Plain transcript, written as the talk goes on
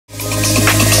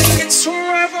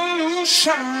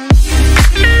shine.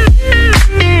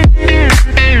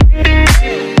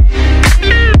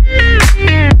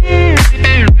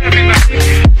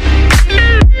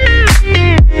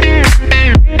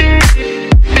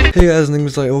 Hey guys,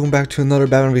 Knightmare, welcome back to another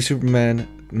Batman v Superman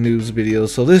news video.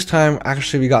 So this time,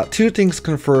 actually, we got two things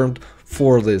confirmed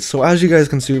for this. So as you guys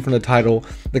can see from the title,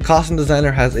 the costume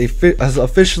designer has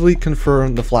officially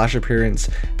confirmed the Flash appearance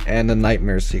and the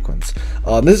Knightmare sequence.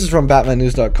 This is from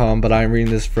BatmanNews.com, but I'm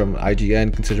reading this from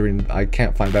IGN, considering I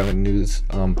can't find Batman News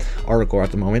article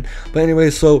at the moment. But anyway,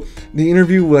 so the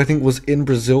interview, I think, was in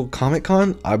Brazil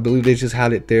Comic-Con. I believe they just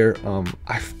had it there.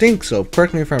 I think so.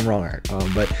 Correct me if I'm wrong.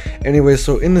 But anyway,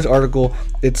 so in this article,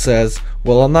 it says,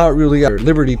 well, I'm not really at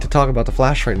liberty to talk about the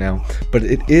Flash right now, but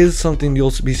it is something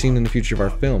you'll be seeing in the future of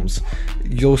our films.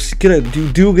 You'll get a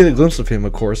glimpse of him,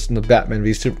 of course, in the Batman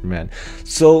v Superman.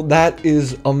 So that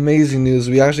is amazing news.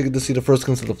 We actually get to see the first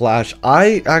glimpse of the Flash.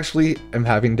 I actually am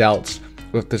having doubts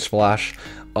with this Flash.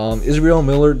 Israel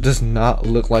Miller does not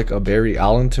look like a Barry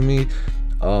Allen to me.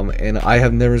 And I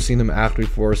have never seen him act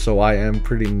before, so I am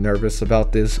pretty nervous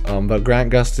about this. But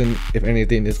Grant Gustin, if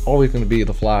anything, is always going to be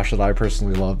the Flash that I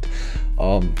personally loved.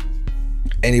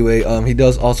 Anyway, he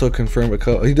does also confirm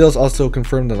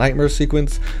the Knightmare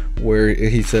sequence, where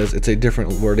he says it's a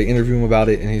different, where they interview him about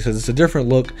it, and he says it's a different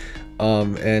look.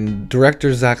 And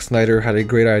director Zack Snyder had a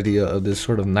great idea of this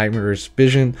sort of nightmarish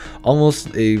vision,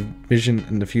 almost a vision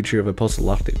in the future of a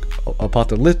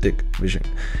post-apocalyptic vision.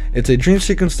 It's a dream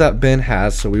sequence that Ben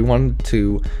has, so we wanted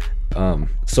to.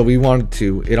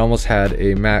 It almost had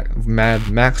a Mad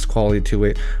Max quality to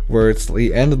it, where it's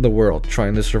the end of the world,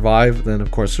 trying to survive. Then, of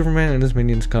course, Superman and his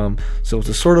minions come. So it's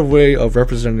a sort of way of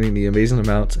representing the amazing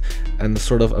amount and the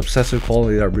sort of obsessive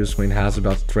quality that Bruce Wayne has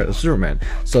about the threat of Superman.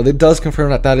 So it does confirm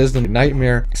that that is the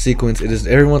Knightmare sequence. It is.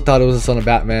 Everyone thought it was the son of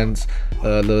Batman's.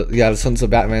 The sons of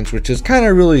Batman's, which is kind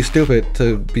of really stupid,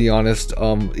 to be honest.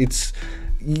 They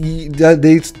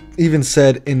even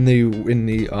said in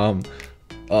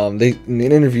an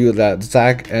interview that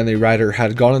Zack and the writer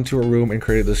had gone into a room and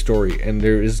created the story, and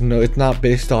it's not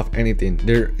based off anything.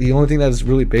 The only thing that is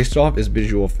really based off is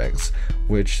visual effects,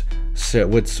 which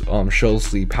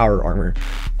shows the power armor.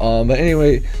 But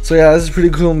anyway, so yeah, this is pretty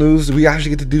cool news. We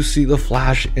actually get to see the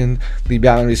Flash in the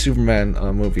Batman v Superman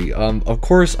movie. Of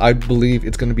course, I believe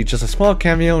it's going to be just a small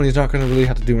cameo, and he's not going to really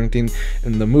have to do anything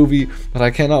in the movie, but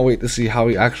I cannot wait to see how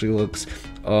he actually looks.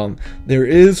 There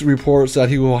is reports that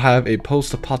he will have a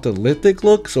post-apocalyptic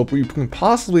look, so we can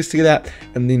possibly see that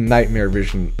in the Knightmare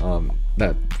vision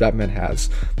that Batman has.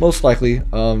 Most likely.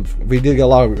 We did get a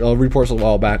lot of reports a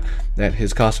while back that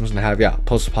his costume is going to have,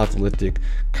 post-apocalyptic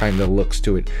kind of looks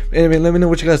to it. Anyway, let me know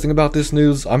what you guys think about this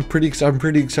news. I'm pretty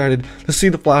excited to see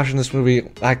the Flash in this movie.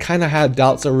 I kind of had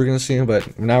doubts that we were going to see him,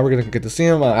 but now we're going to get to see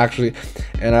him. I actually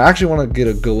want to get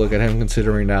a good look at him,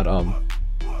 considering that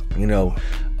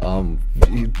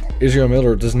Israel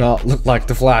Miller does not look like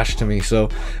the Flash to me. So,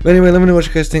 but anyway, let me know what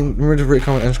you guys think. Remember to rate,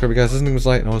 comment, and subscribe, guys. This was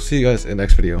Light, and I'll see you guys in the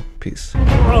next video. Peace.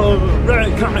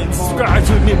 Rate, comment, subscribe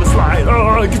to me was Light.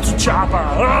 Get to chopper.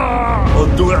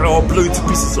 Do it all, blow it to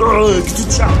pieces. Get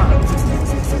to chopper.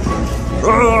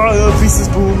 Pieces,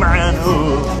 boom, man.